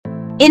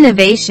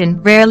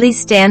Innovation rarely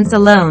stands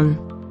alone.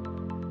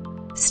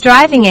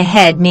 Striving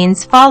ahead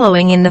means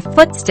following in the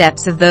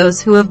footsteps of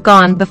those who have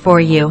gone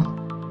before you.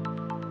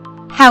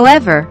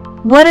 However,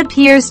 what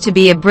appears to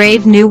be a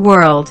brave new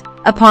world,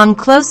 upon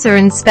closer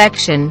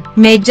inspection,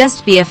 may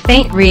just be a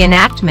faint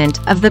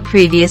reenactment of the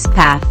previous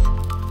path.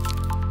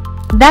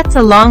 That's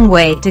a long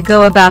way to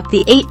go about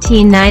the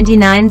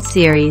 1899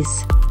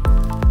 series.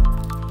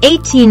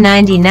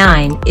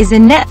 1899 is a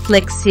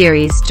Netflix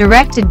series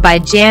directed by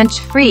Jansch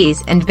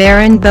Fries and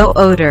Baron Bo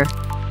Oder,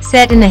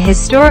 set in a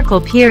historical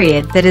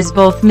period that is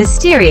both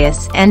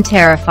mysterious and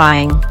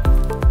terrifying.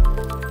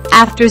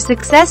 After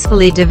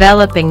successfully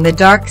developing the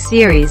Dark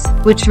series,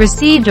 which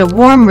received a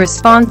warm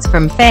response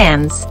from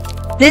fans,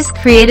 this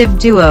creative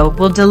duo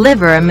will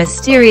deliver a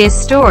mysterious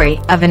story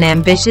of an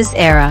ambitious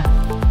era.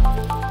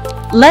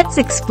 Let's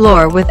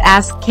explore with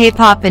ASK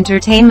K-pop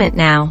Entertainment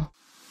now.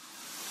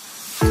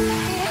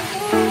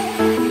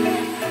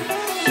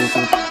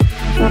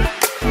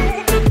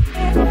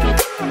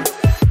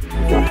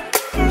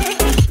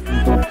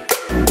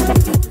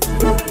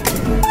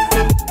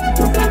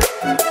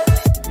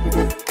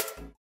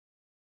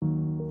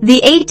 The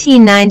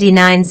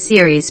 1899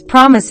 series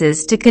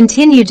promises to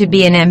continue to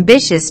be an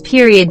ambitious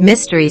period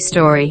mystery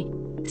story,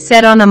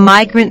 set on a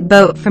migrant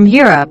boat from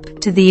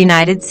Europe to the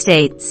United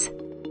States.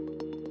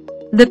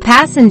 The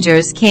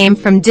passengers came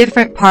from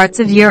different parts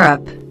of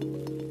Europe.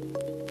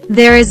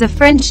 There is a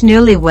French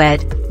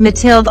newlywed,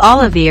 Mathilde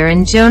Olivier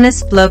and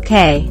Jonas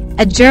Bloquet,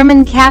 a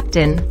German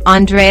captain,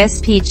 Andreas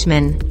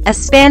Pichman, a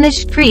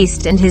Spanish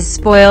priest and his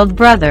spoiled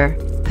brother,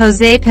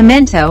 José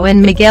Pimento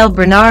and Miguel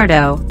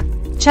Bernardo,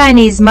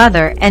 Chinese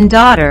mother and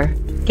daughter,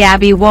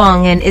 Gabby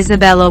Wong and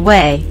Isabella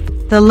Wei.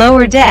 The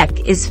lower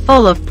deck is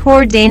full of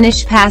poor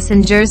Danish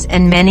passengers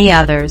and many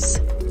others.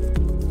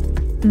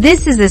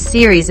 This is a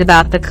series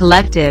about the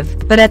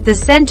collective, but at the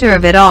center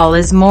of it all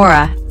is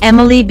Maura,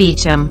 Emily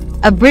Beecham,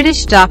 a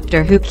British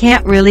doctor who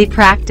can't really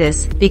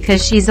practice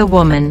because she's a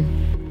woman.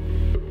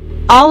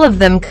 All of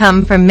them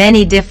come from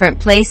many different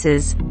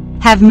places,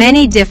 have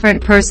many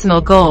different personal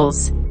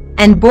goals,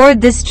 and board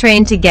this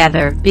train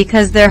together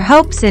because their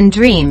hopes and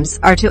dreams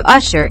are to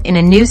usher in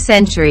a new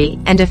century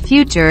and a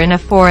future in a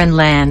foreign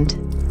land.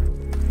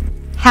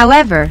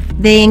 However,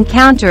 they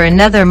encounter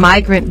another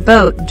migrant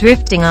boat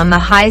drifting on the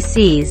high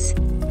seas,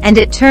 and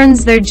it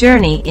turns their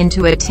journey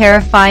into a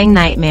terrifying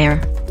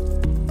nightmare.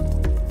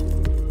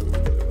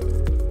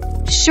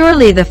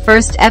 Surely the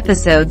first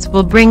episodes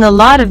will bring a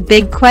lot of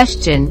big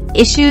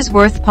issues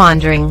worth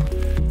pondering.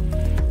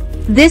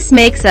 This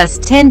makes us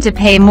tend to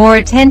pay more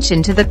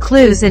attention to the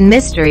clues and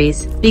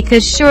mysteries,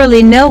 because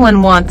surely no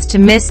one wants to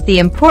miss the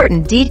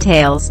important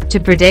details to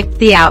predict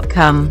the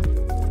outcome.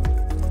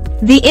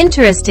 The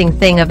interesting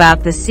thing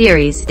about the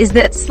series is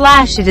that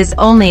it is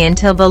only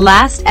until the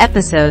last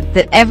episode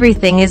that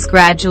everything is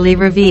gradually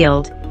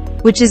revealed,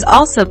 which is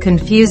also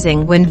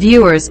confusing when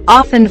viewers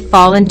often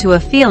fall into a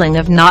feeling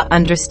of not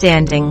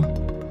understanding.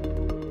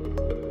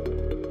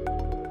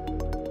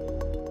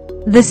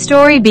 The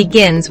story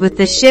begins with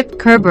the ship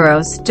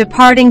Kerberos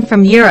departing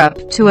from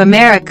Europe to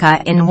America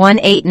in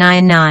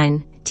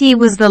 1899. It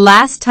was the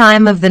last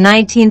time of the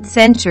 19th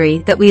century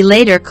that we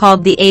later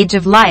called the Age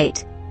of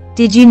Light.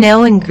 Did you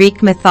know in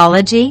Greek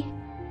mythology?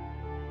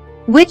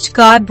 Which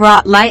god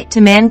brought light to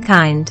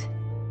mankind?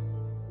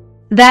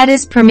 That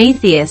is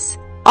Prometheus,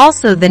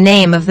 also the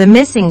name of the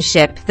missing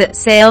ship that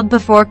sailed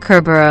before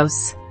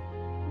Kerberos.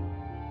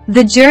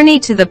 The journey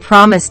to the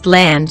Promised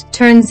Land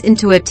turns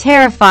into a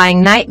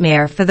terrifying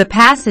nightmare for the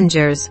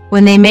passengers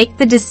when they make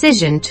the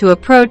decision to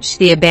approach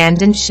the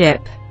abandoned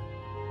ship.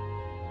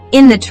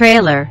 In the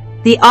trailer,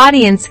 the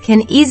audience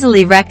can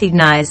easily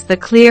recognize the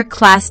clear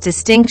class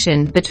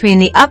distinction between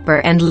the upper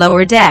and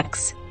lower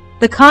decks.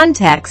 The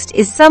context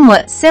is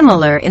somewhat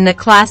similar in the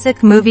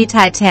classic movie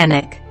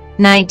Titanic,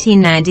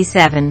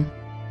 1997.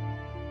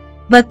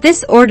 But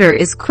this order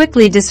is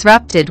quickly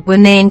disrupted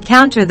when they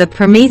encounter the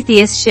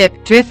Prometheus ship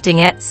drifting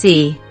at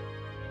sea.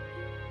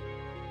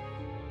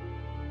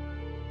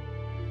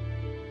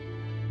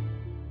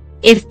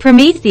 If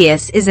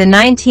Prometheus is a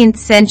 19th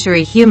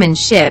century human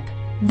ship,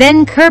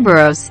 then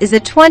Kerberos is a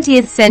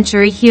 20th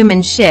century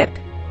human ship,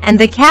 and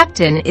the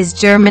captain is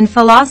German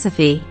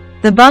philosophy.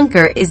 The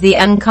bunker is the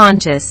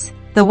unconscious,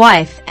 the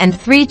wife and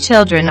 3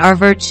 children are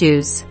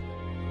virtues.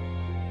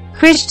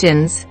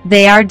 Christians,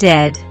 they are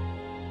dead.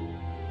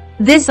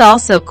 This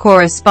also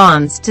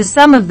corresponds to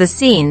some of the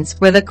scenes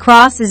where the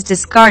cross is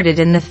discarded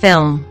in the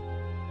film.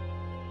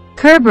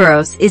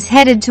 Kerberos is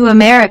headed to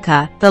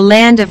America, the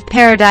land of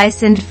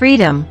paradise and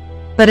freedom,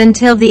 but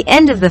until the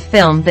end of the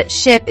film that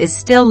ship is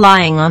still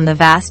lying on the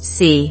vast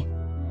sea.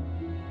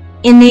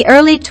 In the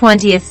early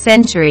 20th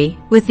century,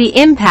 with the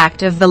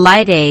impact of the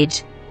Light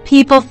Age,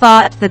 people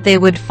thought that they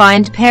would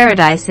find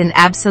paradise in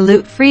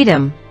absolute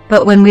freedom,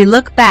 but when we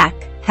look back,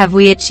 have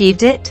we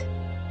achieved it?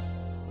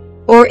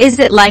 Or is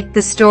it like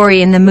the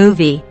story in the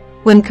movie,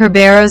 when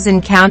Kerberos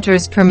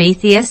encounters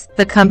Prometheus,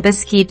 the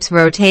compass keeps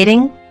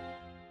rotating?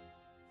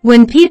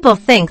 When people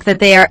think that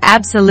they are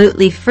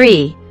absolutely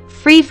free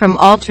from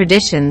all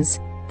traditions,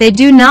 They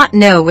do not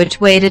know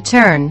which way to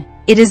turn.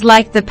 It is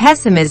like the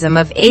pessimism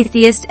of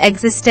atheist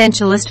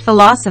existentialist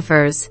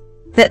philosophers,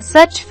 that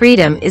such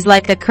freedom is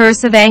like a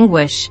curse of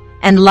anguish,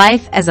 and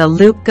life as a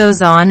loop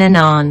goes on and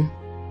on.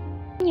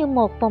 Như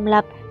một vòng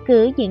lặp,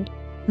 cứ diễn.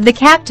 The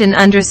captain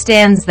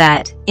understands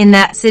that, in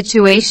that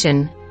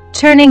situation,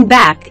 turning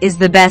back is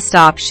the best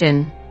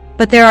option.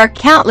 But there are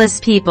countless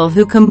people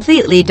who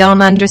completely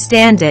don't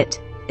understand it,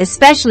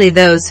 especially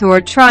those who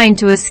are trying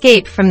to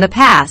escape from the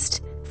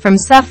past, from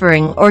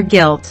suffering or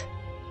guilt.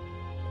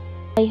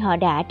 Họ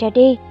đã ra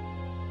đi.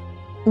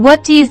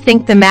 What do you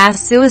think the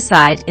mass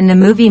suicide in the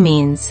movie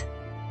means?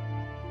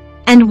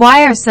 And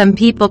why are some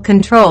people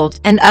controlled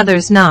and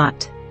others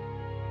not?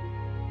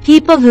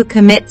 People who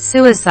commit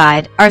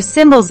suicide are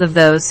symbols of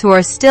those who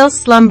are still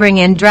slumbering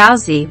and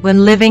drowsy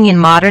when living in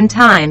modern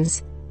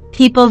times,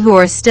 people who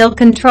are still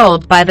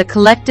controlled by the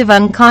collective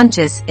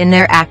unconscious in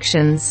their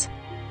actions.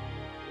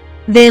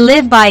 They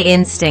live by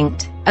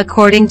instinct,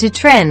 according to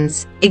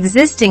trends,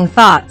 existing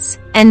thoughts,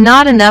 and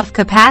not enough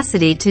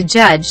capacity to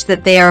judge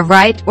that they are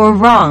right or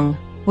wrong.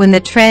 When the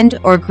trend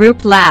or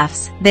group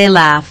laughs, they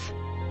laugh.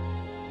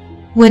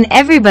 When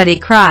everybody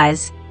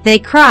cries, they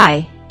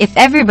cry. If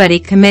everybody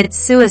commits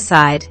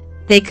suicide,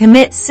 they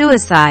commit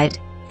suicide.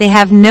 They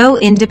have no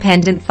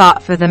independent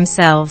thought for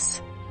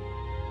themselves.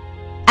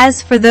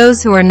 As for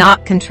those who are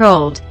not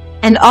controlled,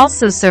 and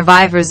also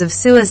survivors of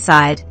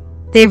suicide,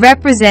 they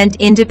represent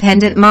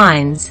independent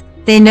minds.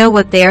 They know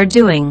what they are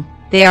doing.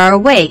 They are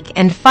awake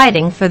and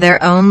fighting for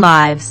their own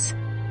lives.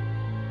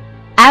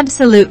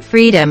 Absolute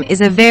freedom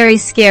is a very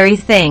scary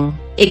thing.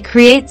 It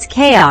creates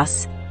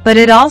chaos, but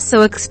it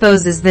also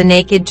exposes the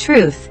naked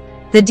truth,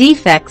 the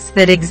defects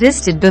that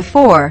existed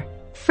before,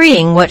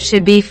 freeing what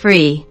should be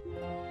free.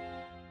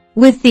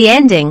 With the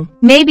ending,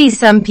 maybe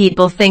some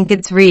people think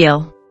it's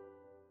real.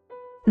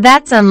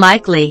 That's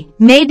unlikely.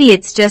 Maybe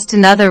it's just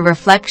another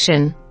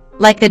reflection,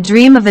 like a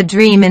dream of a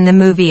dream in the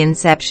movie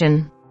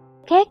Inception.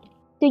 Khác,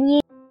 tuy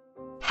nhiên.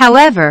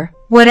 However,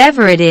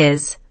 whatever it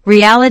is,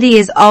 reality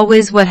is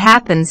always what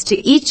happens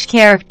to each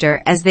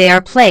character as they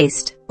are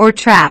placed, or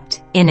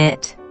trapped, in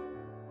it.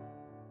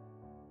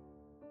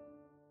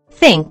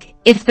 Think,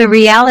 if the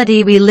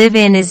reality we live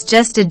in is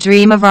just a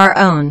dream of our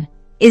own,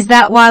 is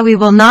that why we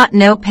will not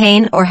know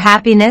pain or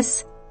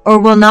happiness, or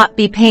will not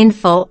be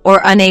painful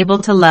or unable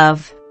to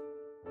love?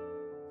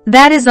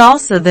 That is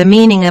also the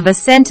meaning of a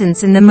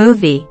sentence in the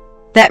movie,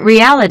 that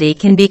reality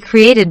can be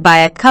created by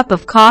a cup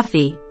of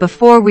coffee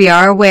before we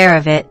are aware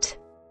of it.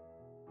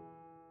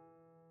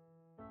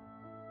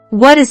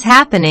 What is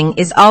happening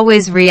is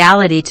always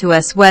reality to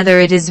us, whether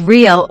it is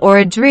real or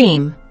a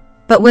dream.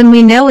 But when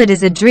we know it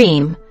is a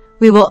dream,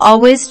 we will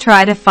always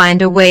try to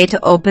find a way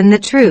to open the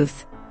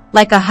truth,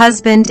 like a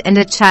husband and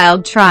a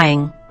child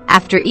trying.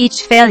 After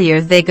each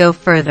failure they go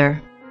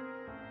further.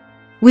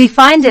 We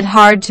find it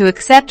hard to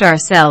accept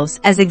ourselves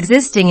as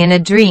existing in a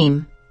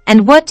dream.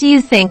 And what do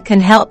you think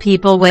can help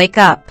people wake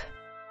up?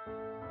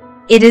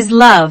 It is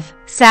love,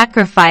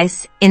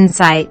 sacrifice,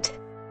 insight.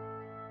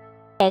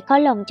 Sẽ khó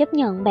lòng chấp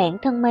nhận bản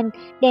thân mình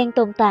đang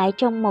tồn tại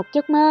trong một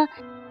giấc mơ.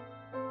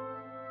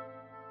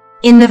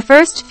 In the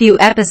first few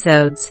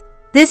episodes,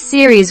 this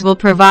series will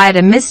provide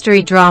a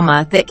mystery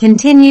drama that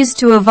continues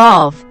to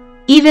evolve.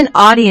 Even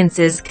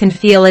audiences can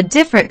feel a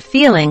different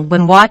feeling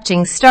when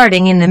watching,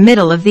 starting in the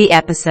middle of the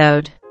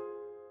episode.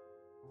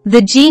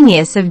 The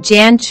genius of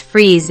Jansch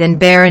Fries and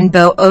Baron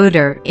Bo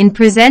Oder in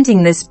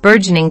presenting this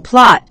burgeoning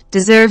plot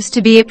deserves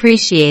to be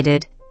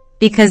appreciated,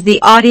 because the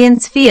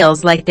audience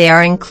feels like they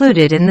are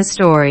included in the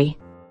story.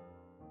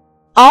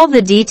 All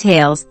the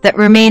details that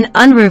remain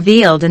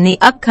unrevealed in the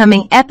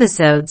upcoming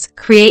episodes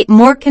create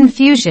more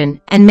confusion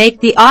and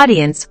make the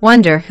audience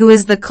wonder who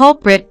is the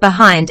culprit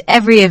behind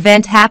every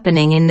event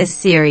happening in this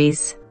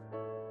series.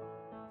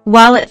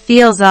 While it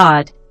feels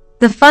odd,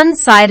 the fun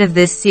side of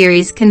this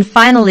series can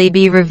finally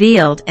be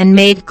revealed and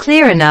made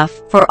clear enough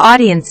for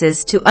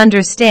audiences to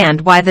understand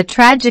why the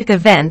tragic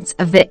events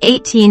of the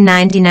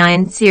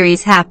 1899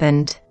 series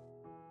happened.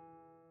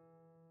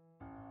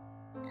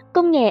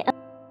 Công nghệ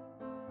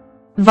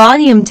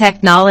Volume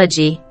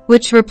technology,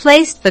 which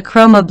replaced the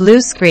chroma blue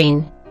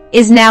screen,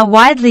 is now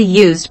widely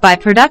used by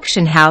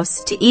production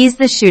house to ease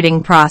the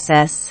shooting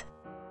process.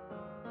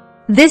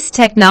 This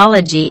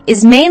technology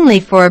is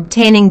mainly for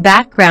obtaining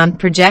background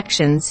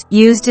projections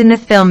used in the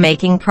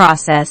filmmaking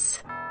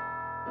process.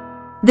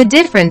 The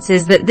difference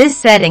is that this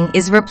setting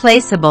is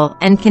replaceable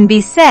and can be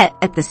set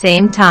at the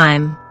same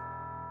time.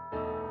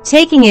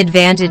 Taking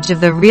advantage of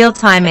the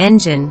real-time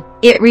engine,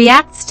 it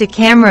reacts to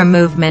camera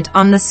movement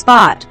on the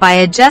spot by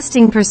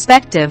adjusting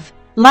perspective,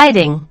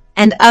 lighting,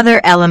 and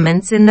other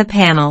elements in the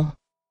panel.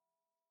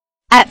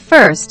 At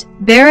first,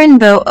 Baron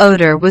Bo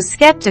Oder was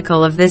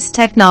skeptical of this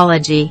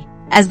technology,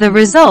 as the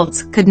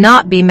results could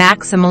not be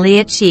maximally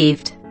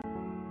achieved.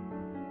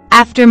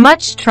 After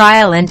much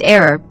trial and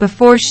error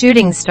before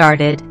shooting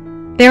started,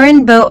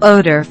 Baron Bo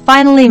Oder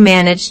finally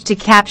managed to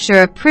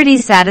capture a pretty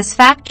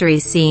satisfactory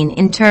scene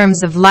in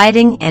terms of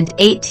lighting and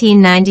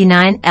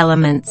 1899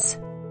 elements.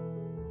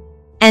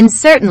 And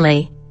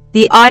certainly,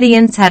 the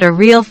audience had a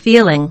real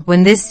feeling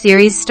when this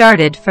series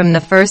started from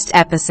the first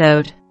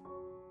episode.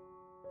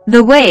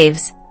 The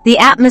waves, the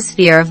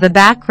atmosphere of the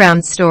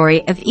background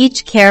story of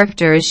each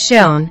character is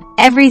shown,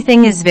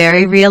 everything is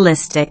very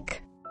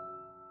realistic.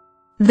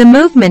 The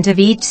movement of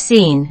each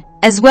scene,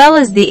 as well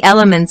as the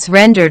elements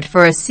rendered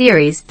for a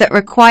series that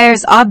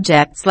requires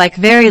objects like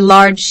very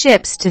large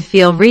ships to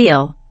feel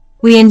real,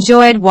 we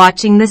enjoyed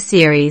watching the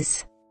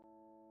series.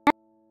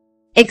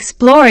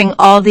 Exploring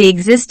all the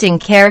existing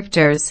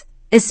characters,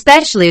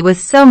 especially with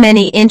so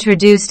many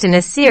introduced in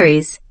a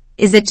series,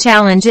 is a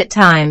challenge at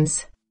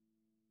times.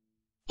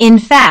 In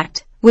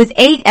fact, with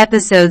 8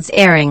 episodes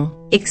airing,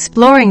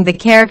 exploring the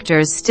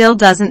characters still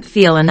doesn't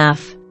feel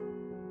enough.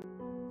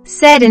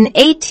 Set in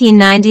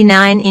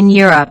 1899 in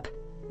Europe,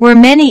 where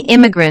many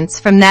immigrants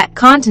from that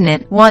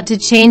continent want to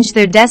change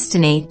their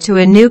destiny to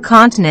a new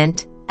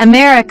continent,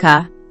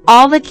 America,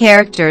 all the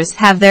characters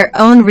have their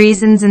own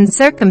reasons and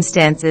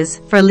circumstances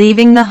for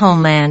leaving the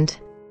homeland.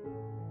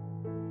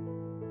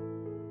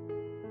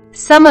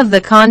 Some of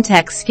the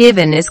context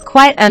given is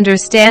quite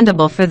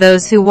understandable for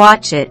those who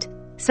watch it,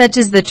 such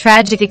as the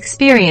tragic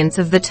experience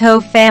of the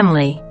Toe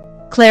family,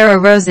 Clara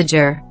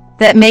Rosiger,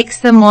 that makes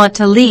them want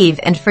to leave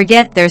and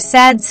forget their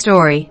sad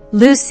story.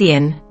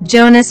 Lucien,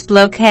 Jonas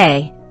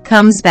Bloquet,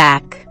 comes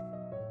back.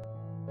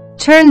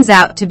 Turns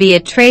out to be a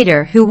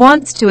traitor who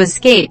wants to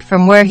escape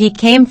from where he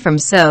came from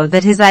so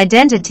that his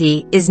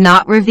identity is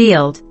not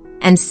revealed,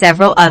 and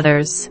several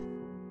others.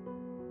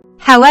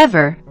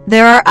 However,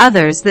 there are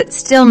others that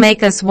still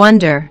make us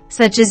wonder,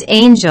 such as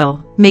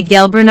Angel,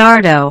 Miguel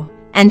Bernardo,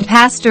 and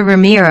Pastor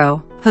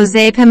Ramiro,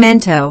 Jose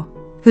Pimento,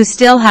 who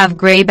still have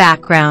gray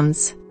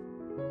backgrounds.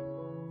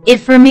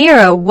 If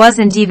Ramiro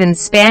wasn't even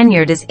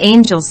Spaniard as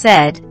Angel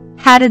said,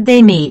 how did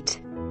they meet?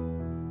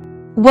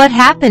 What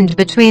happened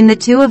between the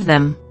two of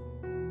them?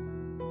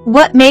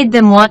 What made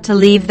them want to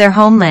leave their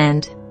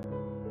homeland?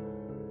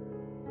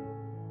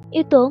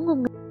 Yếu tố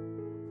ngôn ngữ.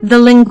 The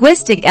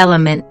linguistic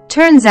element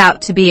turns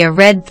out to be a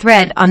red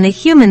thread on the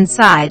human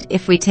side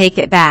if we take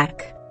it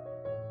back.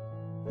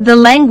 The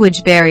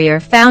language barrier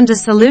found a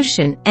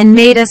solution and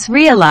made us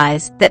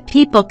realize that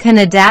people can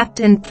adapt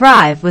and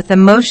thrive with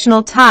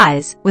emotional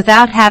ties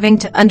without having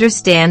to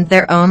understand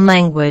their own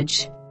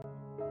language.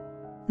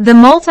 The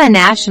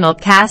multinational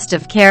cast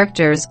of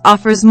characters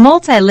offers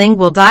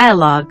multilingual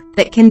dialogue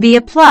that can be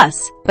a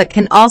plus, but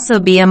can also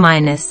be a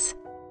minus.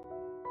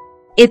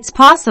 It's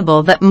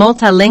possible that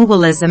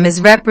multilingualism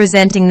is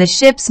representing the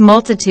ship's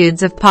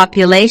multitudes of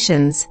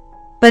populations,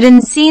 but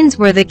in scenes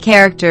where the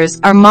characters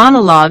are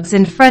monologues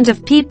in front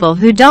of people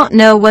who don't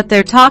know what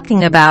they're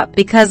talking about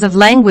because of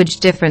language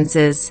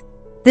differences,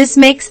 this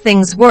makes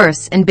things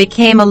worse and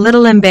became a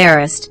little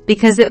embarrassed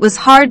because it was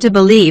hard to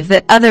believe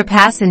that other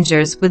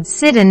passengers would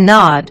sit and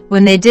nod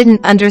when they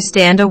didn't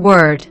understand a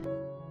word.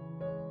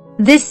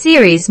 This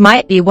series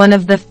might be one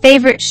of the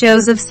favorite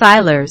shows of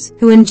Silers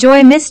who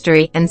enjoy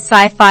mystery and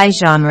sci-fi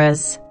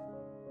genres.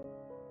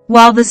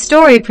 While the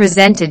story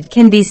presented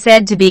can be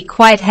said to be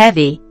quite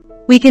heavy,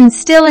 we can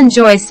still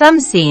enjoy some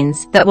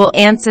scenes that will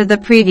answer the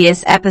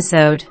previous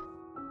episode.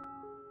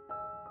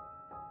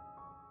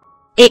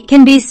 It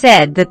can be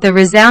said that the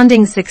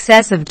resounding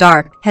success of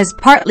Dark has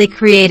partly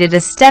created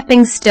a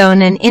stepping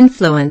stone and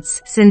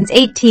influence since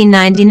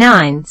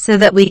 1899 so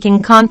that we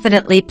can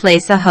confidently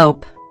place a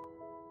hope.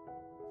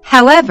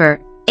 However,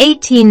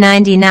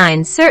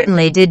 1899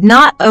 certainly did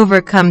not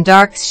overcome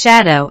Dark's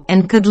shadow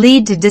and could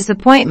lead to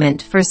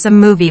disappointment for some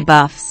movie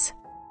buffs.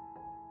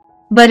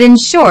 But in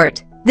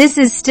short, this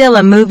is still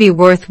a movie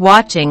worth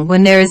watching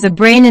when there is a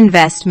brain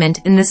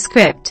investment in the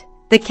script,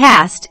 the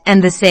cast,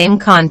 and the same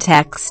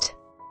context.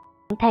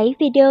 Thấy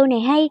video này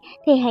hay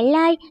thì hãy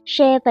like,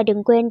 share và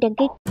đừng quên đăng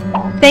ký.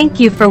 Thank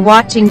you for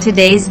watching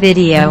today's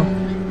video.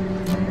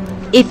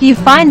 If you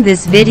find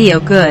this video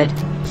good,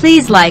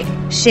 please like,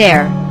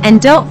 share,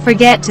 and don't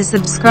forget to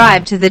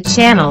subscribe to the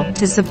channel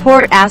to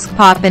support ASK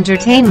Pop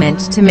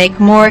Entertainment to make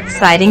more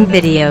exciting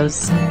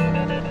videos.